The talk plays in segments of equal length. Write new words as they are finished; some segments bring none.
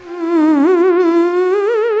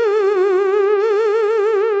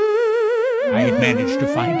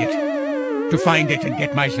to find it and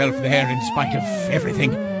get myself there in spite of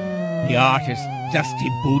everything. The artist's dusty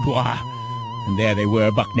boudoir. And there they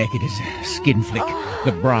were, buck-naked as a skin flick.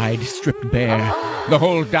 The bride stripped bare. The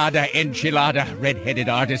whole Dada enchilada. Red-headed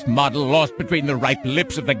artist model lost between the ripe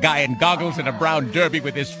lips of the guy in goggles and a brown derby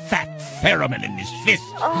with his fat theremin in his fist.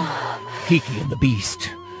 Kiki and the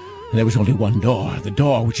beast. And there was only one door. The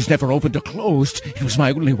door which is never opened or closed. It was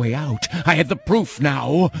my only way out. I had the proof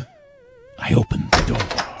now. I opened the door.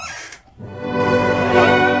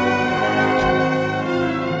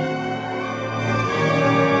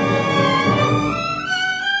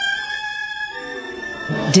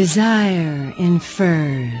 Desire in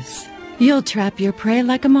furs. You'll trap your prey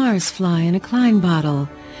like a Mars fly in a Klein bottle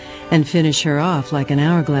and finish her off like an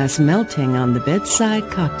hourglass melting on the bedside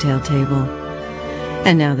cocktail table.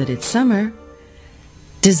 And now that it's summer,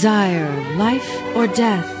 desire life or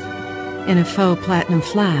death in a faux platinum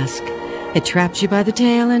flask. It traps you by the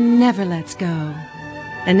tail and never lets go.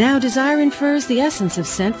 And now Desire in Furs, the essence of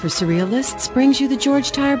scent for surrealists, brings you the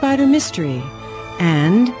George Tirebiter Mystery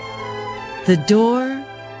and the door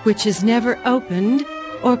which is never opened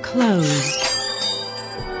or closed.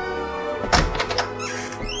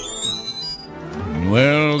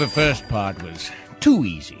 Well, the first part was too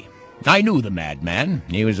easy. I knew the Madman.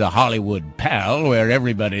 He was a Hollywood pal where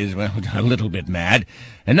everybody's, well, a little bit mad.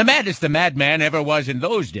 And the maddest the Madman ever was in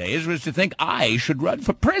those days was to think I should run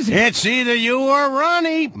for president. It's either you or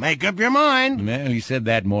Ronnie. Make up your mind. Well, he said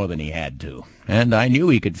that more than he had to. And I knew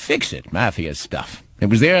he could fix it, mafia stuff. It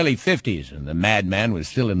was the early 50s, and the Madman was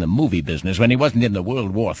still in the movie business when he wasn't in the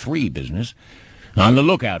World War III business. On the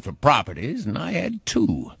lookout for properties, and I had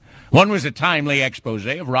two. One was a timely expose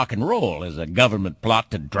of rock and roll as a government plot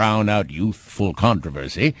to drown out youthful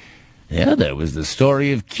controversy. The other was the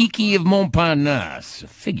story of Kiki of Montparnasse, a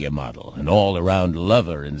figure model, an all-around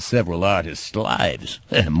lover in several artists' lives,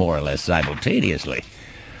 more or less simultaneously.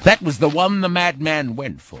 That was the one the Madman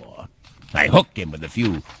went for. I hooked him with a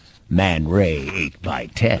few Man Ray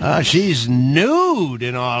 8x10. She's nude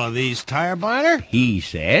in all of these, Tirebiter. He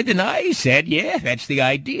said, and I said, yeah, that's the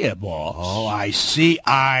idea, boss. Oh, I see.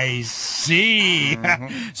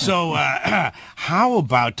 So, how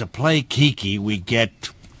about to play Kiki, we get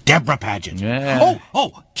Deborah Paget? Yeah.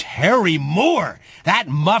 Oh, Terry Moore. That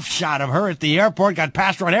muff shot of her at the airport got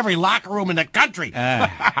passed around every locker room in the country.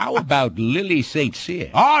 How about Lily St.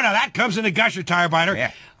 Cyr? Oh, now that comes in the gusher, Tirebiter.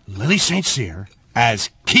 Yeah. Lily St. Cyr as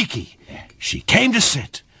Kiki. She came to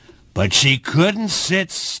sit, but she couldn't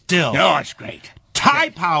sit still. Oh, it's great. Ty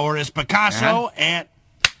Power as Picasso and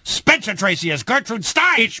Spencer Tracy as Gertrude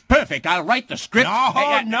Stein. It's perfect. I'll write the script.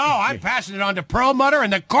 No, I'm passing it on to Perlmutter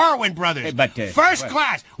and the Corwin brothers. First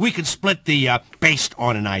class. We can split the based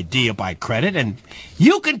on an idea by credit, and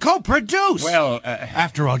you can co-produce. Well,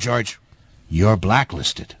 after all, George, you're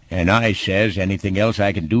blacklisted. And I says, anything else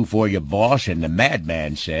I can do for you, boss? And the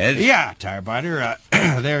Madman says... Yeah, Tirebiter,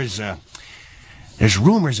 there's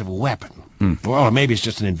rumors of a weapon. Well, maybe it's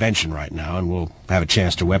just an invention right now, and we'll have a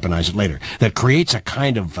chance to weaponize it later. That creates a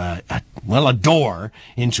kind of, a door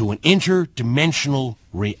into an interdimensional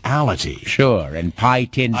reality. Sure, and pie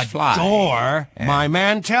tins fly. A door, my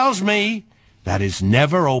man tells me, that is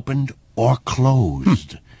never opened or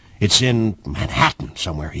closed. It's in Manhattan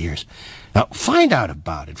somewhere, he hears. Now, find out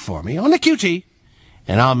about it for me on the QT,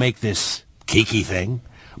 and I'll make this Kiki thing,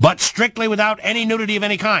 but strictly without any nudity of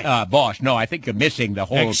any kind. Boss, no, I think you're missing the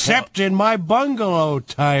whole... Except in my bungalow,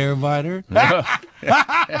 Tirebiter.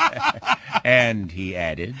 And he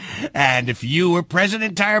added... And if you were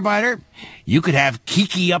President Tirebiter, you could have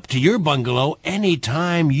Kiki up to your bungalow any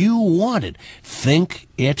time you wanted. Think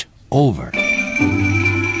it over.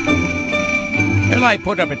 Well, I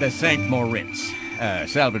put up at the St. Moritz.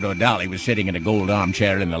 Salvador Dali was sitting in a gold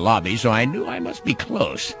armchair in the lobby, so I knew I must be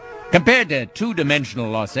close. Compared to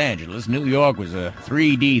two-dimensional Los Angeles, New York was a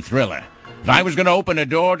 3D thriller. If I was going to open a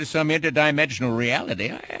door to some interdimensional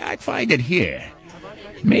reality, I'd find it here.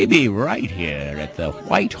 Maybe right here at the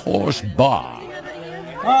White Horse Bar.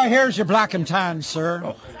 Oh, here's your black and tan, sir.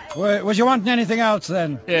 Oh. Was you wanting anything else,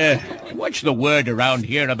 then? What's the word around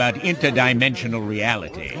here about interdimensional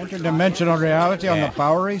reality? Interdimensional reality on the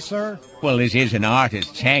Bowery, sir? Well, this is an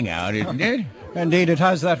artist's hangout, isn't it? Indeed, it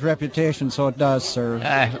has that reputation, so it does, sir.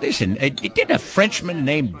 Listen, did a Frenchman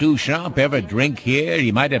named Duchamp ever drink here?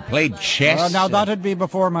 He might have played chess. Now, that'd be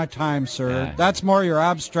before my time, sir. That's more your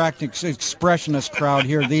abstract expressionist crowd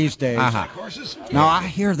here these days. Now, I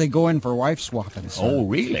hear they go in for wife swapping, sir. Oh,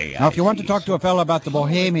 really? Now, if you want to talk to a fella about the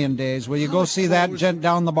bohemian days, will you go see that gent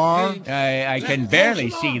down the bar? I can barely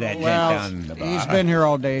see that gent down the bar. He's been here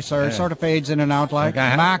all day, sir. Sort of fades in and out like.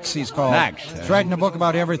 Max, he's called. Max. He's writing a book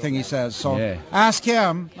about everything, he says, so... Ask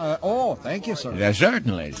him. Thank you, sir. Yeah,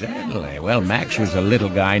 certainly. Well, Max was a little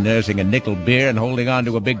guy nursing a nickel beer and holding on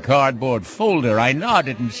to a big cardboard folder. I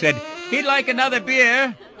nodded and said, he'd like another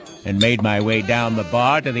beer, and made my way down the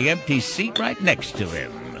bar to the empty seat right next to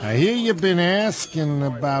him. I hear you've been asking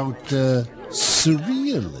about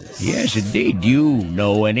surrealists. Yes, indeed. You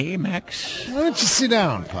know any, Max? Why don't you sit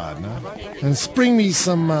down, partner, and spring me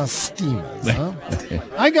some steamers, huh?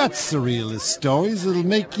 I got surrealist stories that'll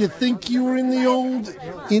make you think you were in the old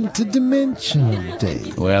interdimensional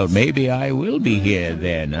days. Well, maybe I will be here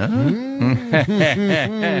then, huh?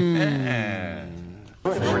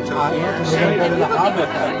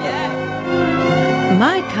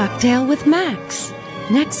 My Cocktail with Max.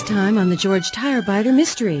 Next time on the George Tirebiter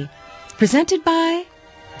Mystery. Presented by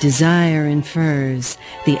Desire in Furs,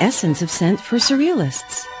 the essence of scent for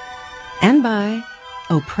surrealists. And by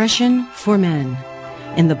Oppression for Men,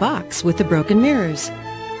 in the box with the broken mirrors.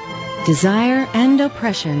 Desire and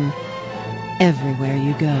oppression everywhere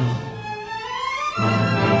you go.